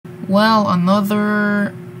Well,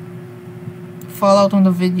 another fallout on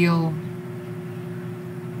the video.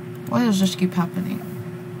 Why does this keep happening?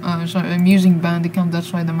 Sorry, I'm using Bandicam,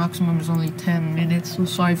 that's why the maximum is only 10 minutes. So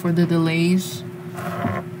sorry for the delays.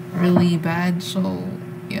 Really bad. So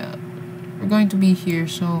yeah, we're going to be here.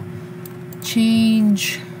 So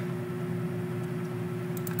change.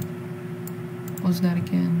 What's that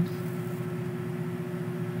again?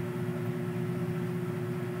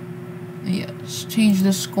 Yes, change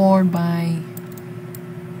the score by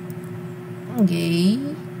gay.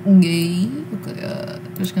 Okay,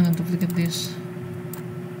 just gonna duplicate this.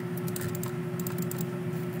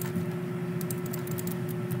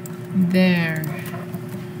 There.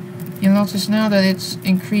 You'll notice now that it's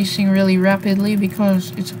increasing really rapidly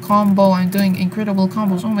because it's a combo. I'm doing incredible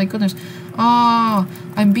combos. Oh my goodness. Ah,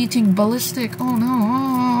 I'm beating ballistic. Oh no.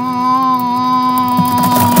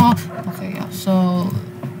 Ah. Okay, yeah, so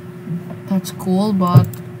that's cool, but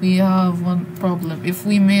we have one problem. If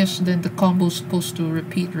we miss, then the combo's supposed to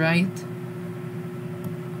repeat, right?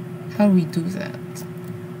 How do we do that?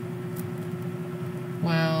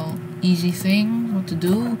 Well, easy thing, what to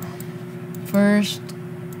do. First,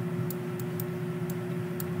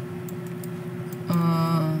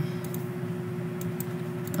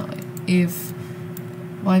 if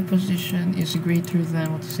y position is greater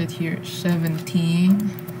than, what is it here, 17.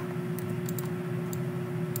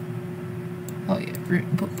 Oh yeah,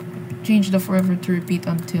 change the forever to repeat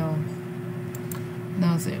until.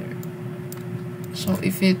 Now there. So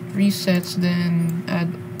if it resets, then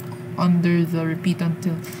add under the repeat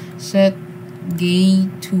until. Set gay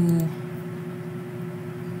to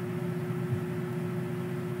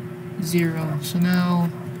 0. So now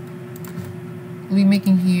we're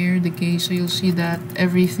making here the gay, so you'll see that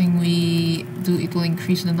everything we do, it will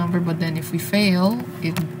increase the number, but then if we fail,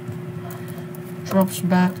 it drops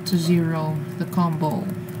back to 0, the combo,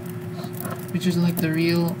 which is like the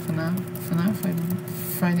real FNAF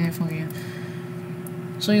Friday Night Funkin'.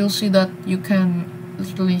 So you'll see that you can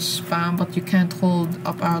literally spam, but you can't hold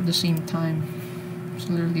up arrow at the same time.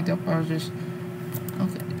 So literally the up arrow just.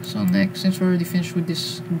 Okay, so next, since we're already finished with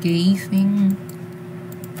this gay thing,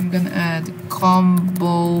 I'm gonna add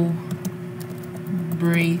combo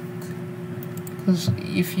break. Because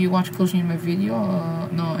if you watch closely in my video,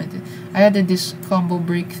 no, I added this combo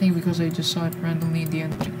break thing because I just saw it randomly in the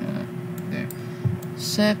end. There.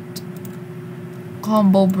 Set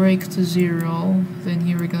combo break to 0. Then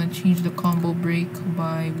here we're gonna change the combo break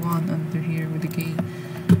by 1 under here with the gay.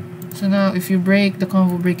 So now if you break the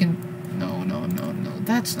combo break in, no,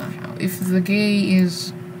 that's not how. If the gay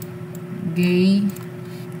is gay,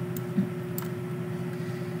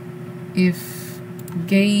 if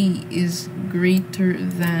gay is greater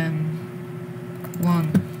than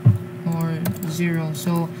 1 or 0,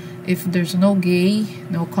 so if there's no gay,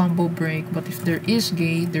 no combo break, but if there is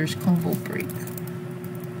gay, there's combo break.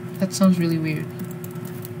 That sounds really weird.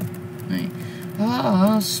 Right.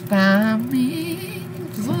 Spamming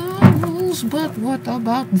the rules, but what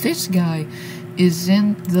about this guy?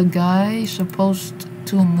 Isn't the guy supposed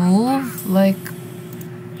to move like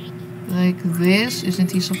this?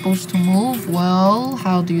 Isn't he supposed to move? Well,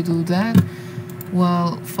 how do you do that?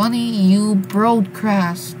 Well, funny, you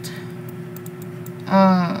broadcast.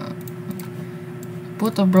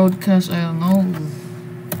 Put a broadcast, I don't know,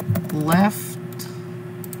 left,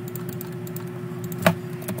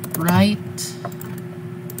 right,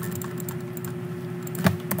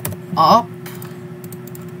 up,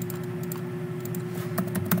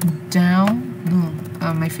 down,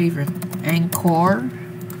 no, my favorite, anchor.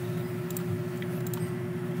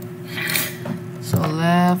 So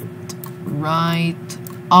left, right,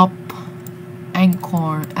 up,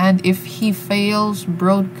 anchor. And if he fails,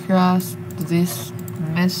 broadcast this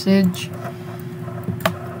message.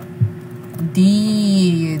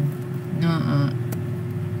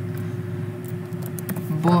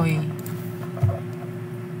 Boy.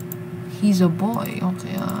 He's a boy.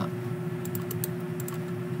 Okay,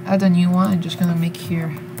 add a new one. I'm just gonna make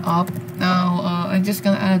here up. Now, I'm just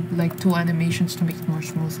gonna add like 2 animations to make it more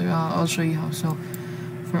smoother. I'll show you how. So,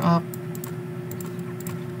 for up.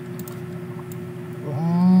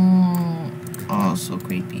 Oh, so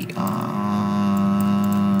creepy.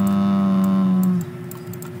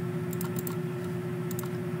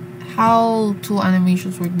 How 2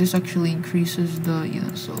 animations work? This actually increases the,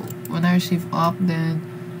 so when I receive up, then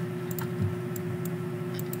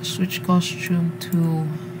switch costume to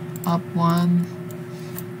up 1,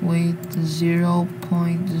 wait 0.0,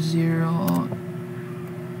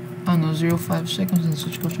 0.05 seconds, and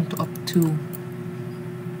switch costume to up 2,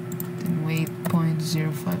 then wait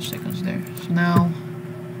 0.05 seconds there. So now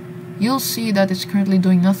you'll see that it's currently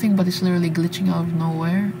doing nothing, but it's literally glitching out of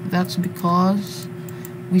nowhere. That's because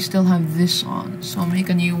we still have this on. So make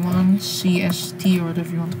a new one, CST or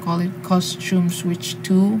whatever you want to call it, costume switch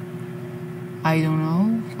to, I don't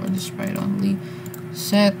know, for the sprite only.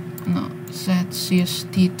 Set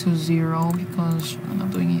CST to 0 because we're not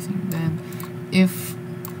doing anything. Then if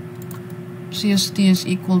CST is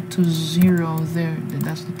equal to 0, there,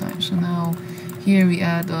 that's the time. So now here we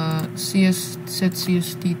add set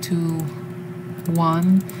CST to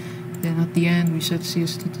 1, then at the end we set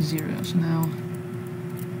CST to 0. So now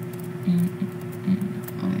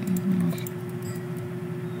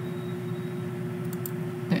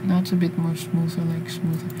now it's a bit more smoother, like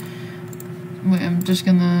smoother. Wait, I'm just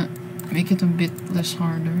gonna make it a bit less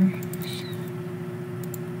harder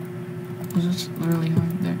because it's really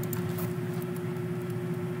hard there.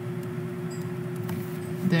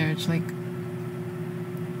 There, it's like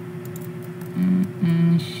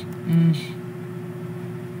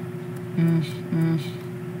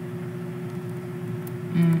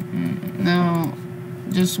Now,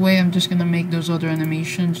 just wait, I'm just gonna make those other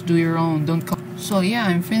animations. Do your own, don't copy. So yeah,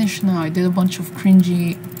 I'm finished now. I did a bunch of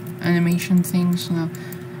cringy animation things. Now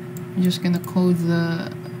I'm just gonna code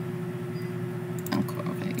the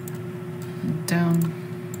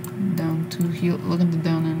down to heel. Look at the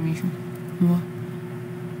down animation. What?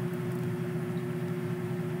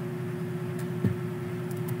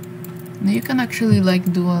 Now you can actually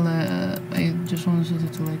like do a I just want to set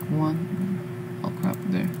it to like 1. Oh crap,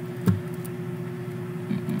 there.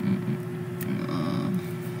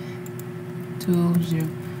 2, 0.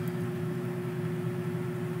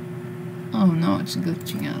 Oh no, it's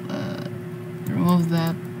glitching out. Remove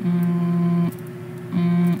that.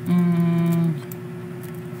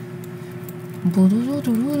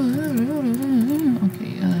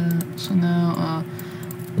 Okay, so now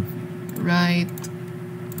right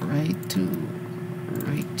to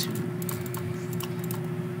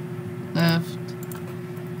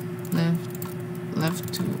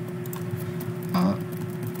left to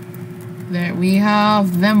there we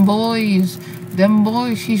have them boys,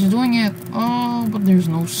 she's doing it. Oh, but there's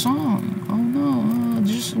no song. Oh no,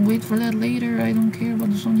 just wait for that later. I don't care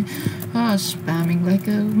about the song. Spamming like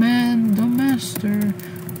a man, the master.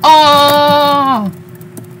 Oh!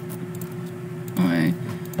 Alright.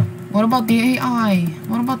 What about the AI?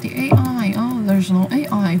 Oh, there's no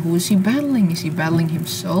AI. Who is he battling? Is he battling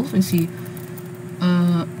himself? Is he,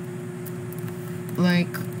 like,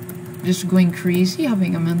 just going crazy,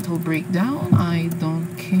 having a mental breakdown? I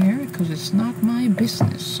don't care, because it's not my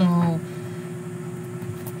business. So,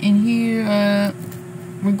 in here,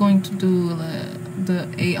 we're going to do the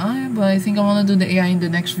AI, but I think I want to do the AI in the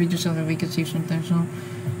next video so that we can save some time. So,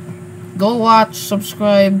 go watch,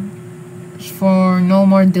 subscribe for no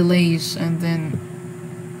more delays, and then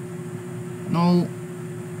no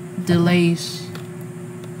delays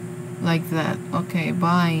like that. Okay,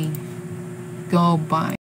 bye. Go, bye.